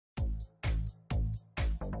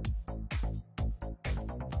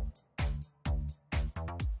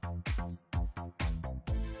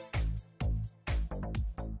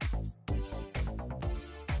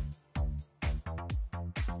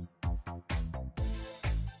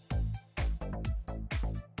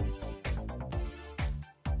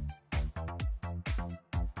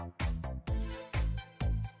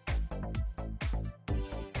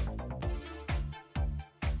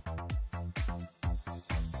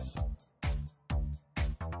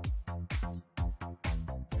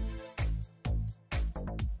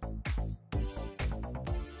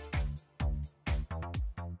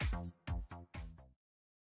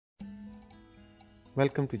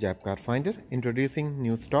Welcome to JCF Car Finder. Introducing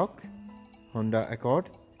new stock Honda Accord.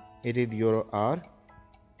 It is Euro R.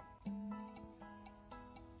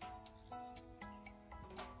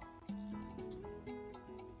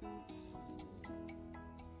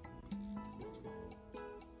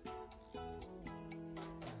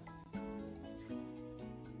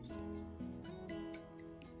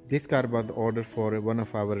 This car was ordered for one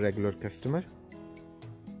of our regular customer.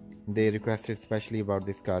 They requested especially about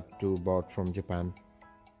this car to bought from Japan.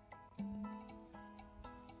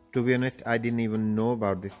 To be honest, I didn't even know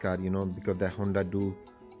about this car, because the Honda do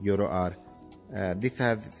Euro R. This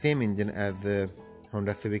has same engine as the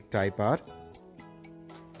Honda Civic Type R.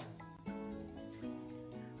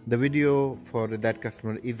 The video for that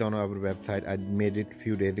customer is on our website. I made it a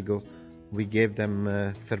few days ago. We gave them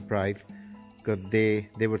a surprise because they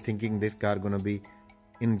were thinking this car gonna be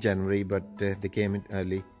in January, but they came in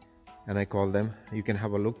early, and I called them. You can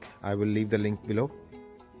have a look. I will leave the link below.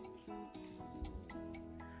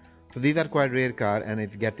 So these are quite rare car, and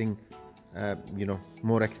it's getting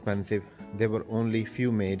more expensive. There were only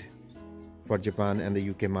few made for Japan and the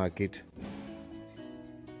UK market,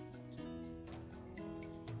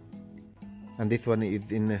 and this one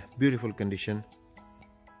is in beautiful condition.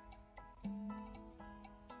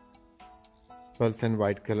 Pulse and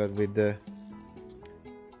white color with the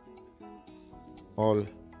all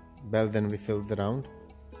bells and whistles around,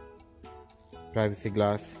 privacy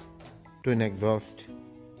glass, twin exhaust.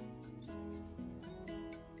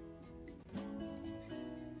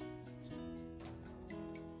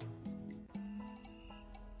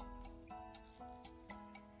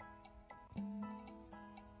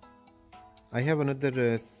 I have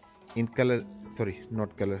another in color, sorry,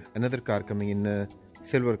 not color, another car coming in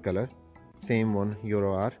silver color, same one,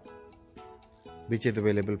 Euro R, which is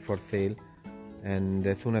available for sale, and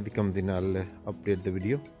as soon as it comes in, I'll update the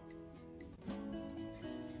video.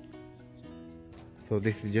 So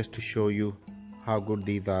this is just to show you how good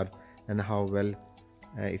these are and how well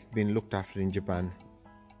it's been looked after in Japan.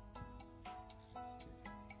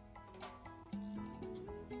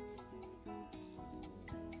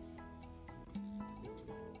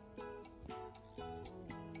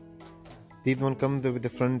 This one comes with the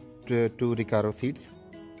front two Recaro seats.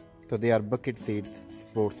 So they are bucket seats,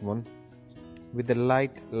 sports one, with a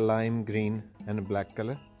light lime green and black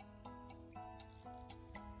color.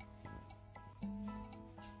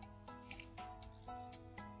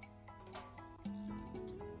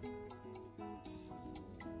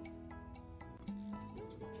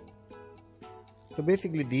 So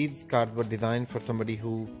basically these cars were designed for somebody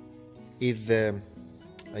who is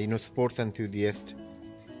sports enthusiast,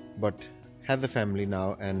 but has a family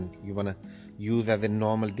now, and you wanna use as a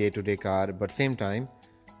normal day-to-day car, but same time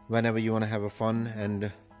whenever you wanna have a fun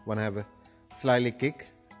and wanna have a slightly kick,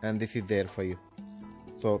 and this is there for you.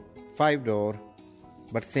 So 5-door,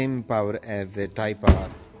 but same power as the Type R.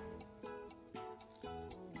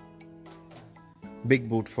 Big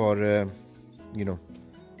boot for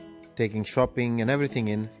taking shopping and everything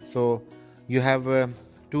in. So you have a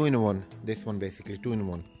 2-in-1. This one basically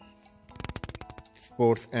 2-in-1.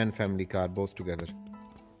 Sports and family car both together.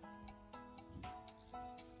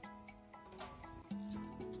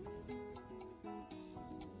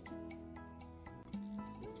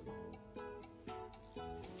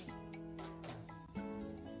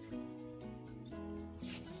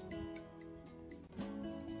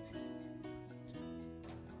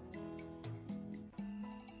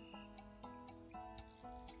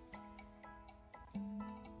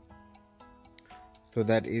 So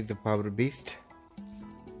that is the Power Beast.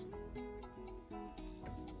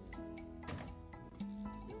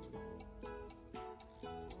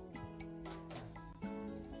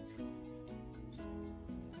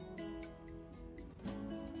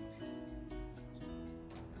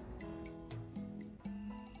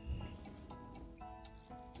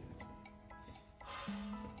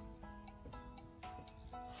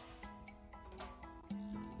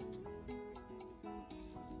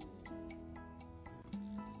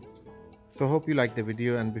 So hope you like the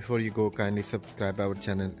video, and before you go, kindly subscribe our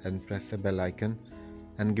channel and press the bell icon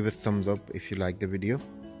and give us thumbs up if you like the video.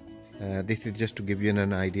 This is just to give you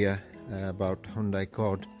an idea about Honda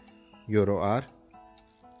Accord Euro R.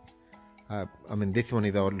 This one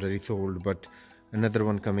is already sold, but another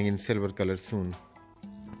one coming in silver color soon.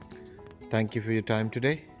 Thank you for your time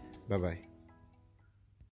today. Bye bye.